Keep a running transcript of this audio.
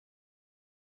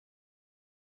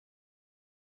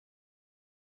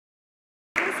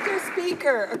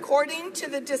Speaker, according to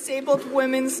the Disabled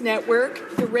Women's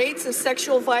Network, the rates of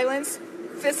sexual violence,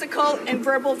 physical and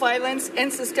verbal violence,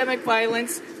 and systemic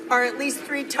violence are at least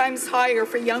 3 times higher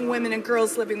for young women and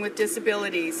girls living with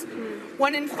disabilities.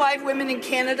 1 in 5 women in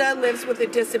Canada lives with a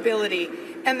disability,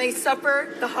 and they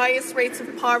suffer the highest rates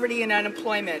of poverty and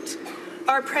unemployment.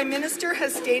 Our Prime Minister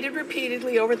has stated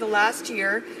repeatedly over the last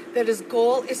year that his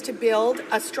goal is to build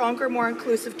a stronger, more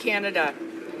inclusive Canada.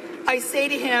 I say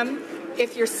to him,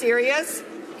 if you're serious,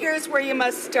 here's where you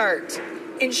must start.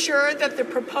 Ensure that the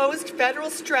proposed federal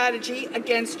strategy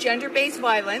against gender-based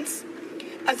violence,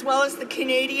 as well as the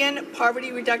Canadian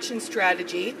poverty reduction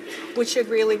strategy, which should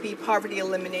really be poverty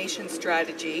elimination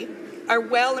strategy, are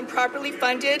well and properly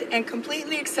funded and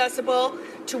completely accessible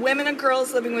to women and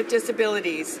girls living with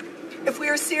disabilities. If we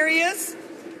are serious,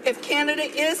 if Canada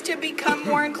is to become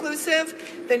more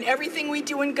inclusive, then everything we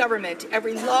do in government,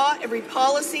 every law, every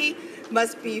policy,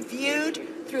 must be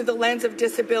viewed through the lens of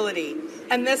disability.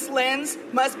 And this lens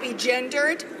must be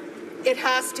gendered. It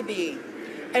has to be.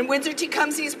 And Windsor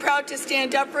Tecumseh is proud to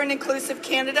stand up for an inclusive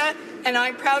Canada, and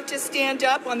I'm proud to stand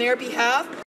up on their behalf.